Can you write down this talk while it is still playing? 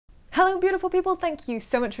Hello beautiful people, thank you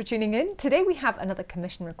so much for tuning in. Today we have another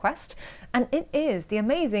commission request, and it is the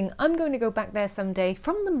amazing I'm Going to Go Back There Someday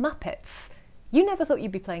from the Muppets. You never thought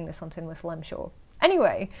you'd be playing this on Tin Whistle, I'm sure.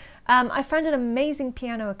 Anyway, I found an amazing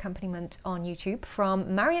piano accompaniment on YouTube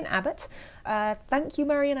from Marion Abbott. Thank you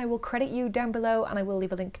Marion, I will credit you down below and I will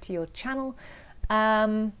leave a link to your channel.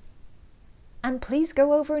 And please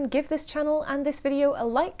go over and give this channel and this video a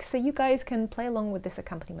like so you guys can play along with this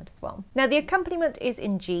accompaniment as well. Now the accompaniment is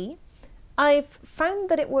in G. I've found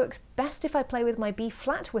that it works best if I play with my B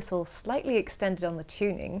flat whistle slightly extended on the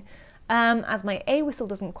tuning, as my A whistle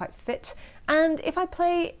doesn't quite fit, and if I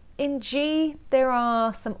play in G there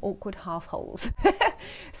are some awkward half holes.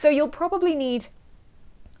 So you'll probably need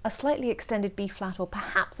a slightly extended B flat or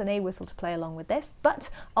perhaps an A whistle to play along with this, but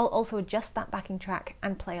I'll also adjust that backing track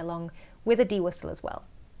and play along with a D whistle as well,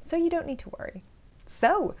 so you don't need to worry.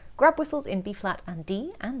 So grab whistles in B flat and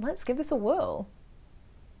D and let's give this a whirl.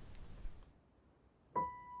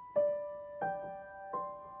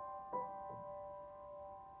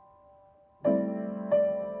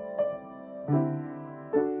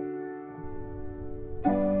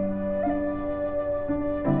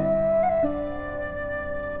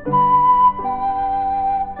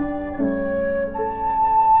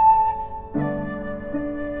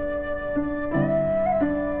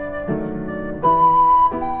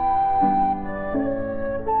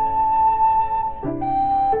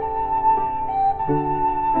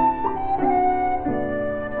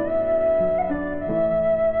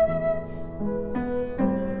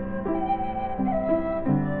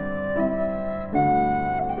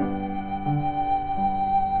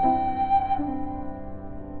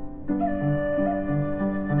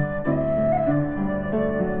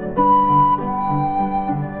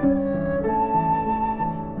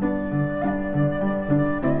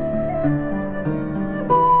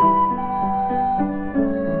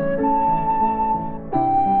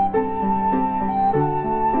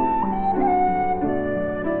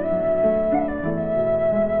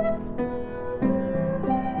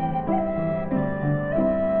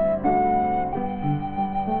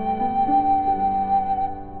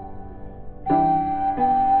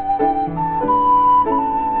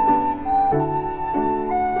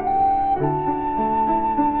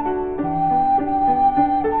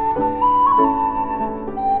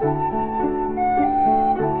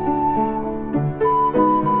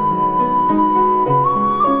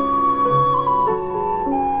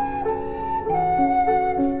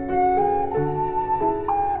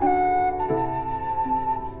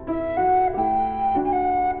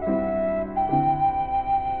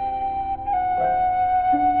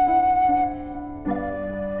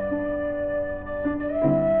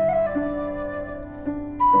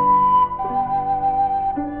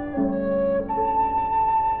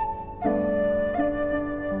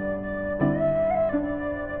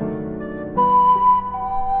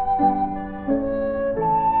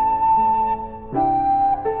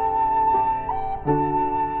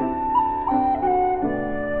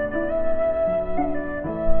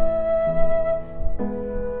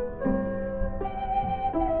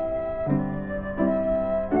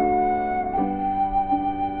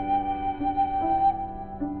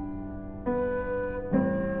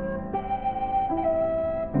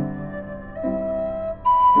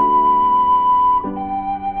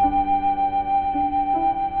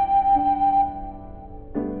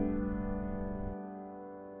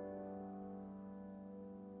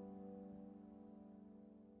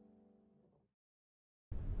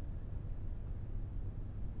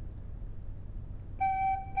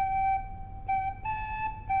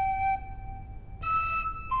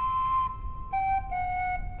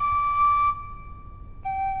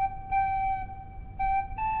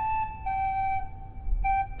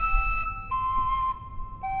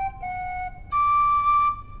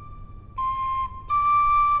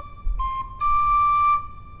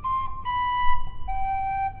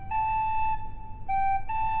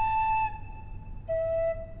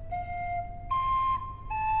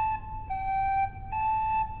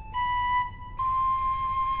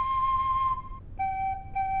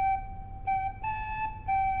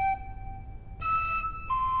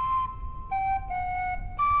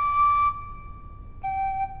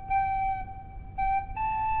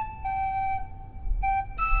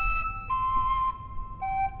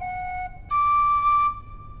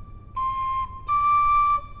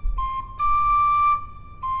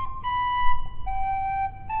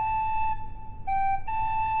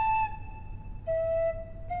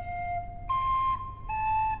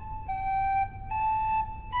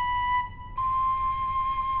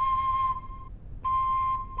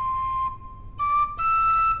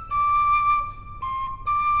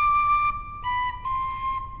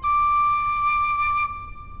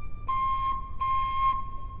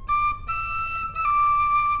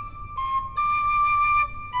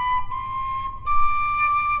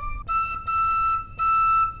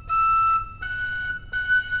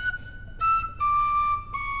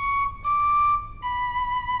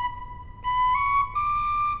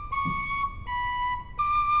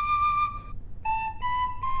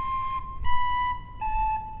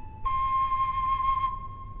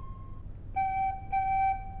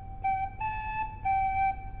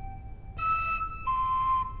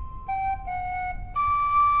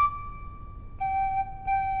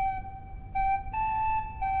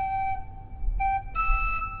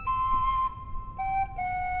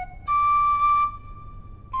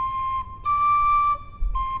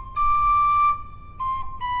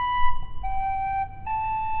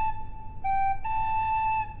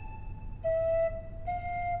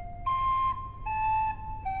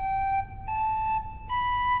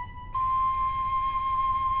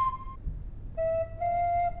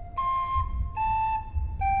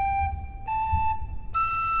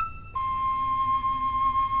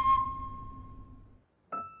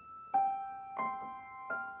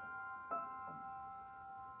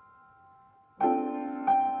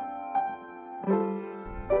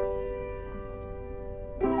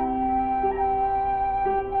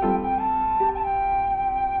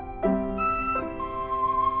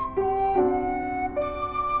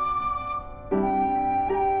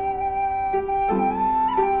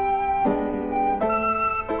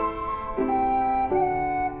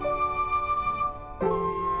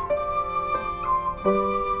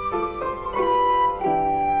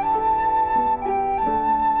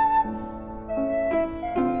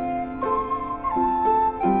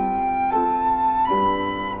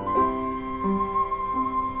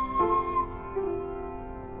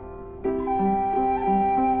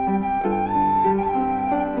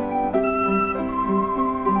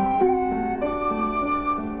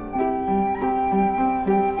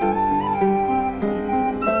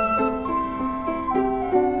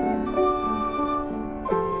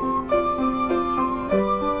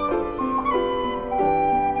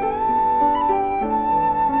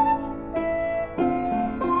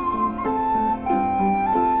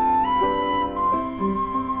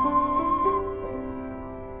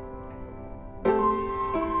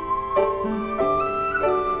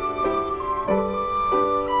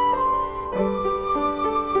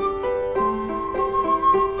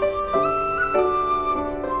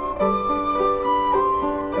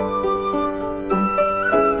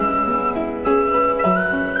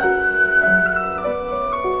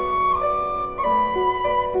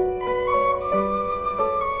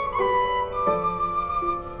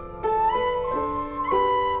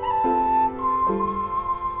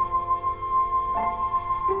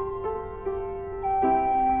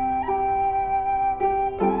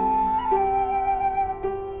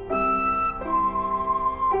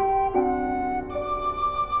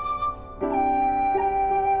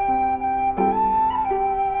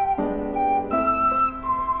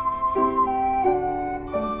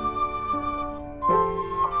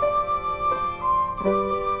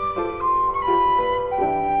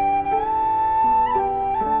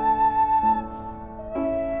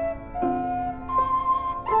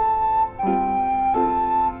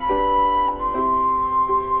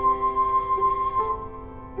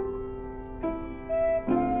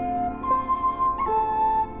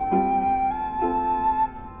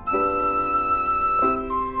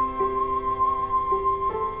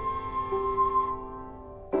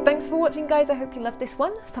 Thanks for watching, guys. I hope you loved this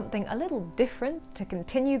one. Something a little different to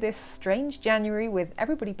continue this strange January with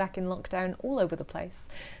everybody back in lockdown all over the place.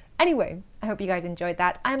 Anyway, I hope you guys enjoyed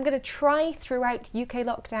that. I'm going to try throughout UK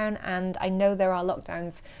lockdown, and I know there are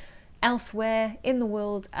lockdowns elsewhere in the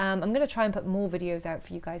world. I'm going to try and put more videos out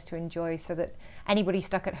for you guys to enjoy so that anybody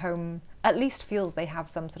stuck at home at least feels they have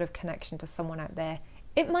some sort of connection to someone out there.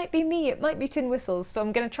 It might be me, it might be Tin Whistles, so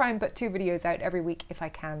I'm going to try and put 2 videos out every week if I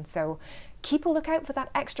can. So keep a lookout for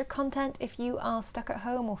that extra content if you are stuck at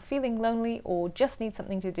home or feeling lonely or just need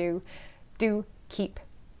something to do. Do keep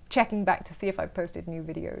checking back to see if I've posted new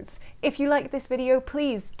videos. If you like this video,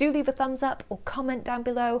 please do leave a thumbs up or comment down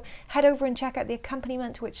below. Head over and check out the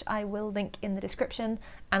accompaniment, which I will link in the description,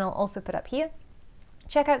 and I'll also put up here.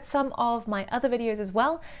 Check out some of my other videos as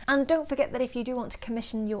well, and don't forget that if you do want to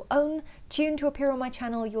commission your own tune to appear on my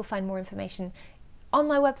channel, you'll find more information on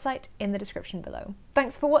my website in the description below.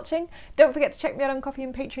 Thanks for watching. Don't forget to check me out on Ko-fi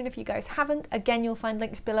and Patreon if you guys haven't. Again, you'll find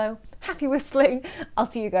links below. Happy whistling. I'll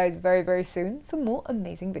see you guys very, very soon for more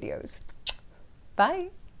amazing videos. Bye.